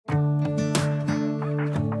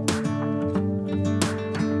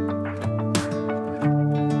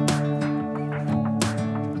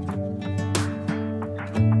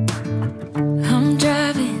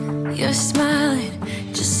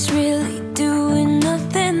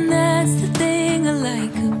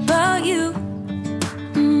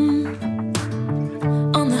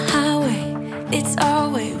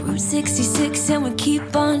66 and we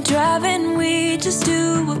keep on driving. We just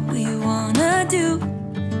do what we wanna do.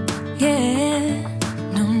 Yeah,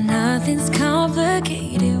 no, nothing's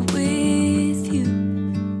complicated with you.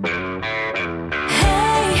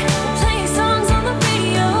 Hey, we're playing songs on the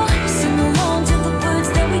radio. Sing along to the words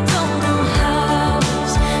that we don't know how.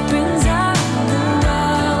 Brings out the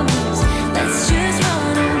wildness. Let's just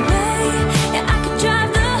run away. Yeah, I could drive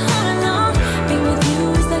the whole along. Being with you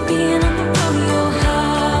is like being on the rodeo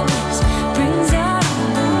highways. Brings out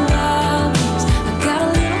the wildness. I got a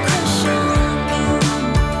little crush on you.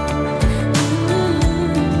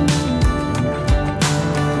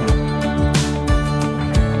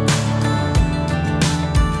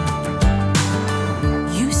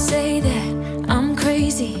 You say that I'm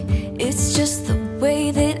crazy. It's just the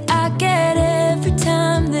way that I get every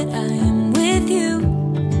time that I am with you.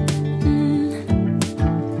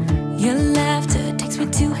 Your laughter takes me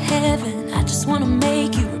to heaven. I just wanna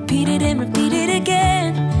make you repeat it and repeat it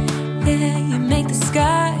again. Yeah, you make the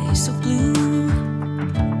sky so blue.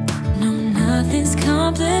 No, nothing's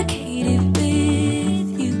complicated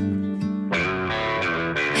with you.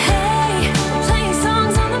 Hey, we're playing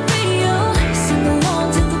songs on the radio. Sing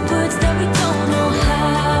along to the words that we don't know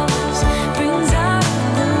how. Brings out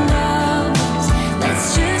the wildness. Let's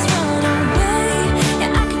just run away.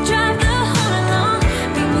 Yeah, I could drive the whole along.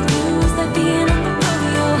 Being with you is like being on the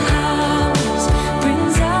rodeo highways.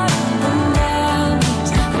 Brings out the wildness.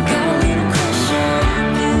 I got a little crush on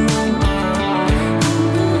you.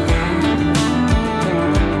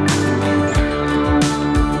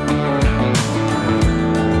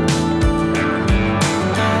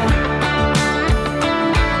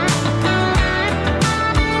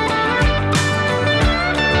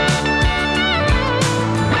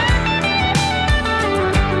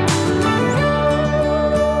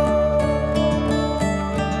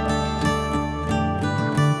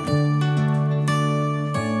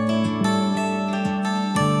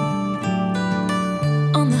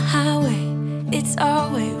 On the highway, it's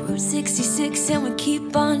our way, Route 66, and we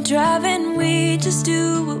keep on driving. We just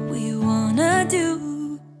do what we wanna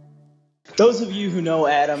do. Those of you who know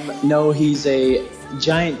Adam know he's a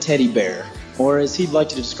giant teddy bear, or as he'd like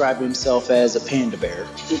to describe himself as, a panda bear.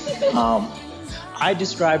 I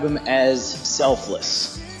describe him as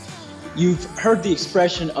selfless. You've heard the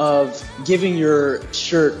expression of giving your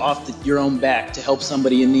shirt off your own back to help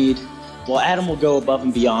somebody in need. Well, Adam will go above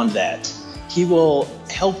and beyond that. He will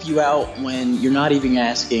help you out when you're not even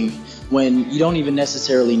asking, when you don't even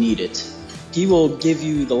necessarily need it. He will give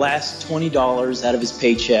you the last $20 out of his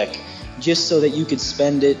paycheck just so that you could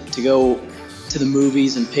spend it to go to the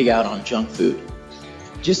movies and pig out on junk food.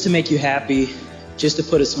 Just to make you happy, just to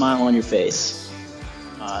put a smile on your face.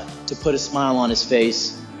 To put a smile on his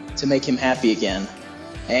face, to make him happy again.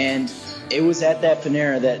 And it was at that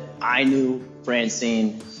Panera that I knew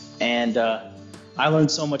Francine, and I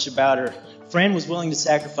learned so much about her. Fran was willing to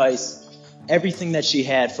sacrifice everything that she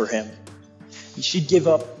had for him. She'd give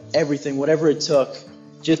up everything, whatever it took,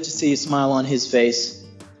 just to see a smile on his face,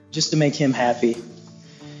 just to make him happy.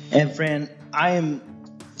 And Fran, I am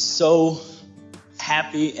so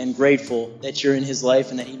happy and grateful that you're in his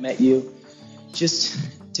life and that he met you. Just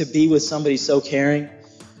to be with somebody so caring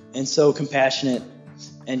and so compassionate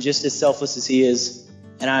and just as selfless as he is.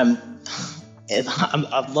 And I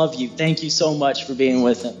love you. Thank you so much for being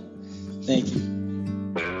with him. Thank you.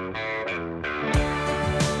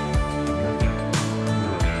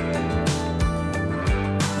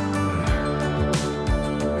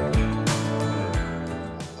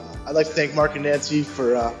 I'd like to thank Mark and Nancy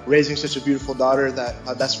for raising such a beautiful daughter that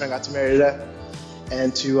my best friend got to marry today.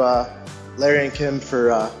 And to Larry and Kim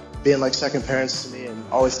for being like second parents to me and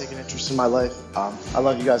always taking interest in my life. I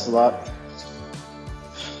love you guys a lot.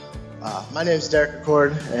 My name is Derek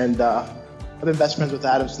Accord, and I've been best friends with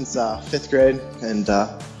Adam since 5th grade, and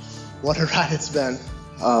what a ride it's been.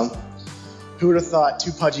 Who would have thought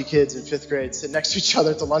two pudgy kids in 5th grade sitting next to each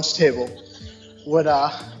other at the lunch table would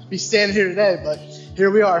be standing here today, but here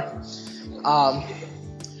we are.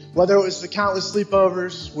 Whether it was the countless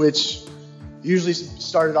sleepovers, which usually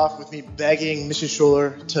started off with me begging Mrs.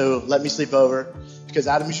 Schuler to let me sleep over, because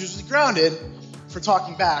Adam is usually grounded for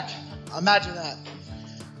talking back. Imagine that.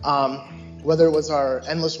 Whether it was our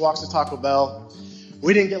endless walks to Taco Bell,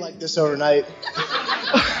 we didn't get like this overnight.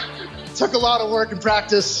 Took a lot of work and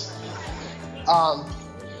practice.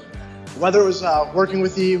 Whether it was working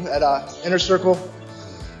with you at Inner Circle,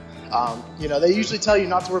 you know, they usually tell you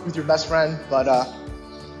not to work with your best friend, but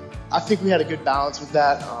I think we had a good balance with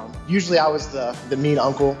that. Usually I was the mean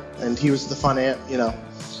uncle, and he was the fun aunt, you know.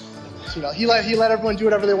 So, you know, he let everyone do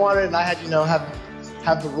whatever they wanted, and I had, you know,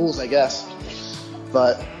 have the rules, I guess.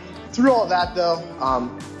 But Through all that, though,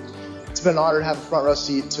 it's been an honor to have a front row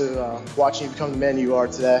seat to watching you become the man you are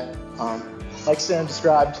today. Like Sam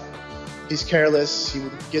described, he's careless. He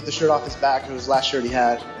would get the shirt off his back. It was the last shirt he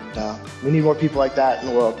had. And we need more people like that in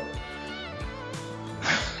the world.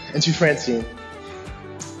 And to Francine,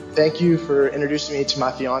 thank you for introducing me to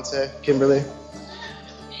my fiance, Kimberly.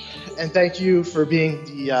 And thank you for being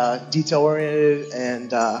the detail-oriented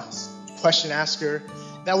and question asker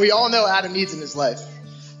that we all know Adam needs in his life.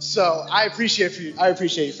 So I appreciate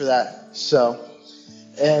you for that. So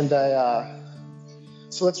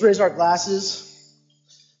let's raise our glasses.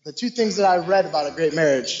 The two things that I've read about a great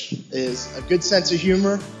marriage is a good sense of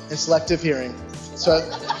humor and selective hearing. So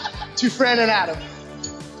to Fran and Adam.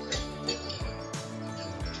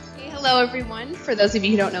 Hey, hello, everyone. For those of you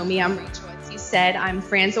who don't know me, I'm Rachel. As you said, I'm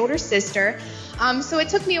Fran's older sister. So it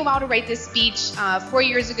took me a while to write this speech. 4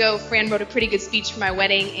 years ago, Fran wrote a pretty good speech for my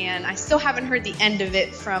wedding, and I still haven't heard the end of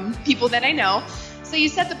it from people that I know. So you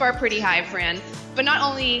set the bar pretty high, Fran. But not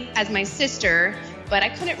only as my sister, but I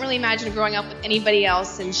couldn't really imagine growing up with anybody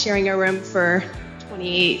else and sharing a room for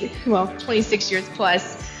 26 years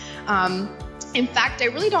plus. In fact, I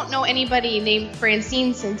really don't know anybody named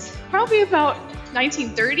Francine since probably about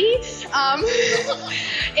 1930.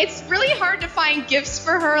 It's really hard to find gifts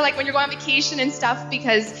for her, like when you're going on vacation and stuff,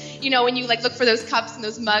 because, you know, when you like look for those cups and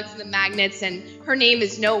those mugs and the magnets, and her name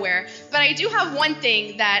is nowhere. But I do have one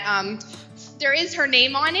thing that there is her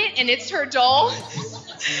name on it, and it's her doll,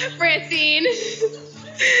 Francine.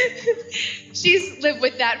 She's lived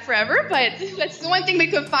with that forever, but that's the one thing we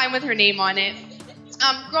could find with her name on it.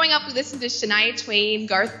 Growing up, we listened to Shania Twain,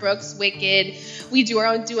 Garth Brooks, Wicked. We do our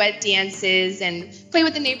own duet dances and play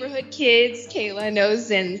with the neighborhood kids, Kayla knows,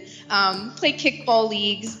 and play kickball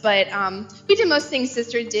leagues. But we did most things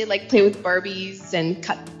sister did, like play with Barbies and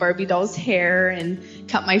cut Barbie doll's hair and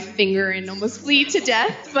cut my finger and almost bleed to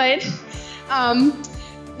death. But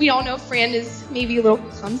we all know Fran is maybe a little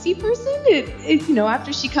clumsy person. You know,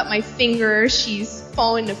 after she cut my finger, she's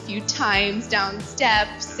fallen a few times down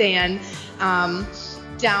steps and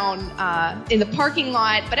down in the parking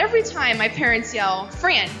lot. But every time my parents yell,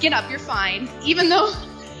 "Fran, get up, you're fine," even though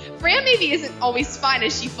Fran maybe isn't always fine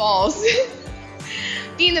as she falls.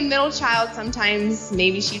 Being the middle child, sometimes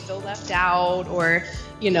maybe she'd feel left out or,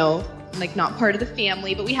 you know, like not part of the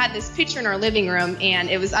family. But we had this picture in our living room, and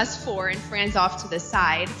it was us four, and Fran's off to the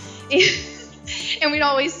side. And we'd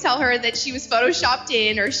always tell her that she was photoshopped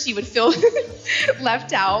in, or she would feel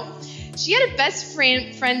left out. She had a best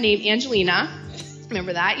friend named Angelina.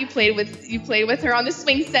 Remember that? You played with her on the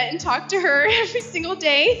swing set and talked to her every single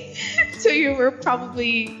day. So you were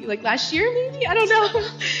probably like last year, maybe? I don't know.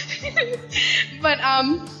 But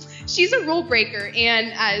she's a rule breaker,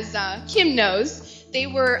 and as Kim knows, they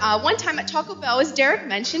were one time at Taco Bell, as Derek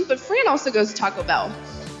mentioned, but Fran also goes to Taco Bell.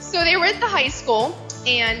 So they were at the high school,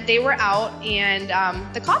 and they were out, and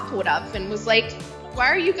the cop pulled up and was like, "Why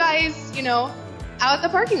are you guys, you know, out at the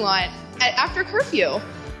parking lot after curfew?"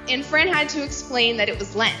 And Fran had to explain that it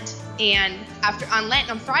was Lent, and on Lent,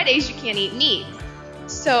 on Fridays, you can't eat meat.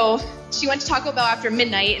 So she went to Taco Bell after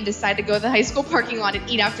midnight and decided to go to the high school parking lot and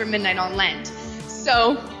eat after midnight on Lent.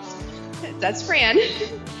 So that's Fran.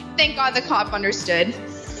 Thank God the cop understood.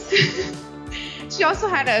 She also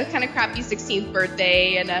had a kind of crappy 16th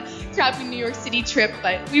birthday and a crappy New York City trip,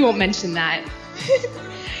 but we won't mention that.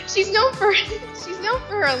 She's known for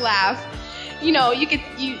her laugh. You know, you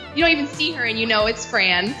don't even see her and you know it's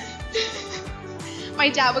Fran. My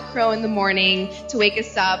dad would crow in the morning to wake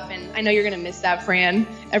us up, and I know you're gonna miss that, Fran,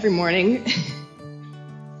 every morning.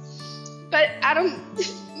 But Adam,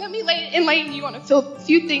 let me enlighten you on a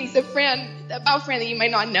few things about Fran that you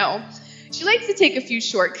might not know. She likes to take a few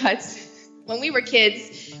shortcuts. When we were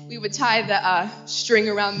kids, we would tie the string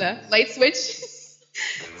around the light switch,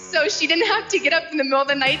 so she didn't have to get up in the middle of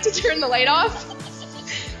the night to turn the light off.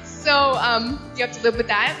 So you have to live with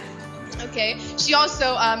that. Okay. She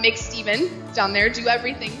also makes Steven down there do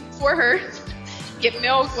everything for her, get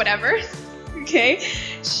milk, whatever. Okay.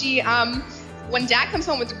 She when Dad comes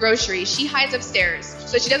home with the groceries, she hides upstairs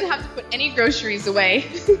so she doesn't have to put any groceries away.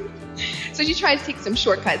 So she tries to take some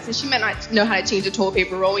shortcuts, and she might not know how to change a toilet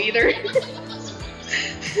paper roll either.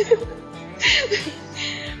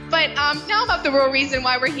 But now about the real reason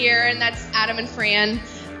why we're here, and that's Adam and Fran.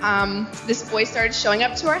 This boy started showing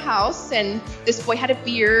up to our house, and this boy had a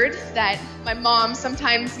beard that my mom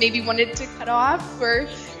sometimes maybe wanted to cut off or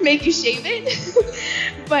make you shave it.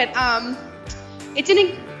 But it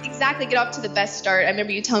didn't exactly get off to the best start. I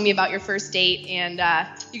remember you telling me about your first date, and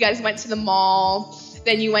you guys went to the mall.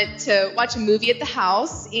 Then you went to watch a movie at the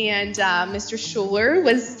house, and Mr. Schuler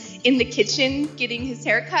was in the kitchen getting his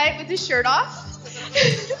hair cut with his shirt off.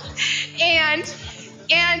 and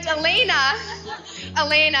Elena,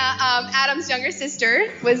 Adam's younger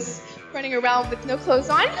sister, was running around with no clothes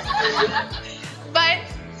on. But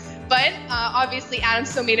obviously Adam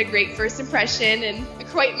still made a great first impression and a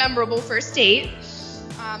quite memorable first date.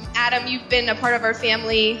 Adam, you've been a part of our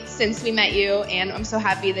family since we met you, and I'm so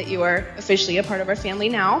happy that you are officially a part of our family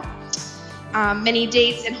now. Many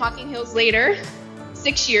dates and Hocking Hills later,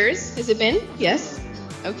 6 years has it been? Yes?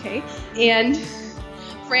 Okay. And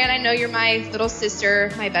Fran, I know you're my little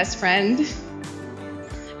sister, my best friend,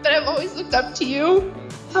 but I've always looked up to you.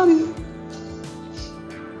 From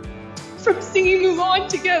singing Move On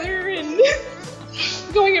together and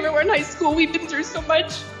going everywhere in high school, we've been through so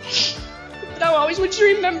much. But I always want you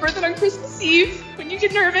to remember that on Christmas Eve, when you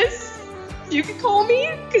get nervous, you can call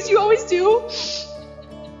me, because you always do.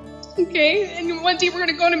 Okay, and one day we're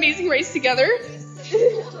gonna go on Amazing Race together.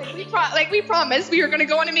 like we promised, we were gonna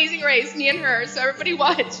go on Amazing Race, me and her, so everybody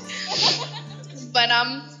watch. But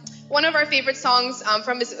one of our favorite songs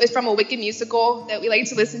is from a Wicked musical that we like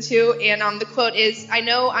to listen to, and the quote is, "I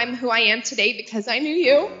know I'm who I am today because I knew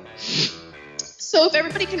you." So if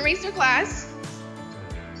everybody can raise their glass,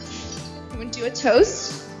 I'm going to do a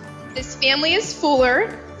toast. This family is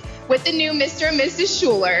fuller with the new Mr. and Mrs.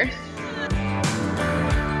 Schuler.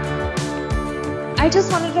 I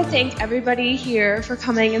just wanted to thank everybody here for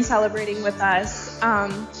coming and celebrating with us.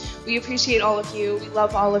 We appreciate all of you. We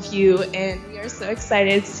love all of you, and we are so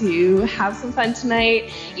excited to have some fun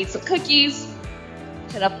tonight, eat some cookies,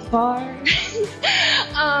 hit up the bar.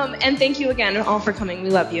 And thank you again all for coming. We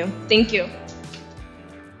love you. Thank you.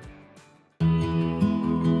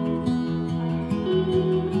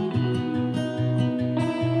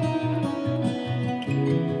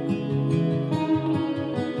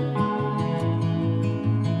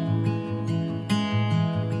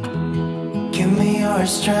 Give me your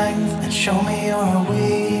strength and show me your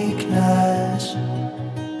weakness.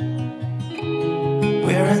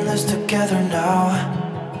 We're in this together now.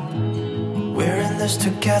 We're in this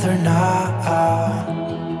together now.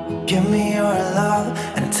 Give me your love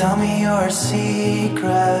and tell me your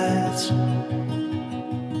secrets.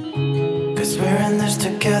 'Cause we're in this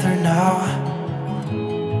together now.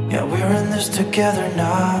 Yeah, we're in this together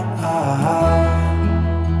now.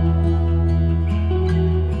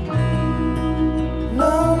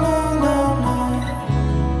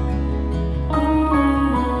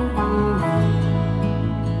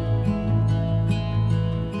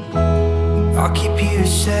 I'll keep you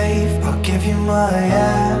safe, I'll give you my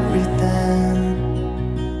everything.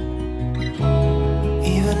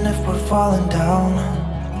 Even if we're falling down,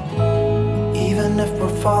 even if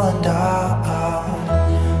we're falling down,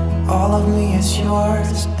 all of me is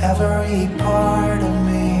yours, every part of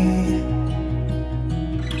me.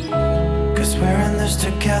 'Cause we're in this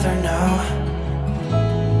together now.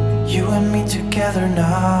 You and me together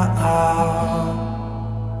now.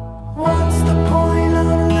 What's the point of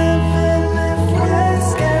living if we're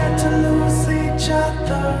scared to lose each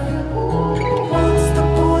other? What's the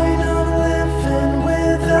point of living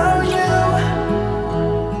without you?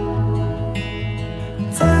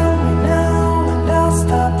 Tell me now and I'll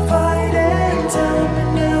stop fighting. Tell me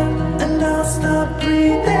now and I'll stop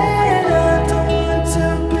breathing. I don't want to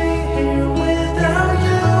be here without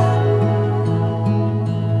you.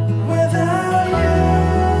 Without you.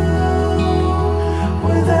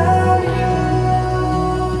 Without you.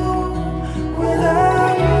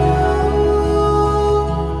 Without you.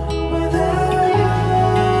 Without you.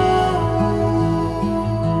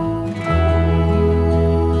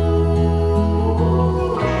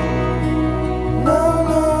 No,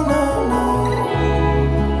 no, no, no.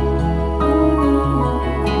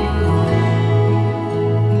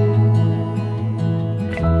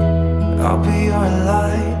 I'll be your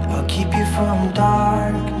light, I'll keep you from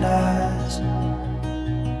darkness.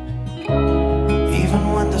 Even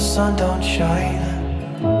when the sun don't shine,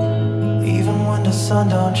 even when the sun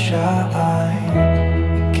don't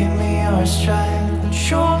shine. Give me your strength and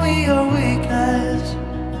show me your weakness.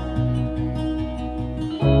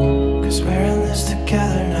 'Cause we're in this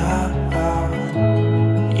together now.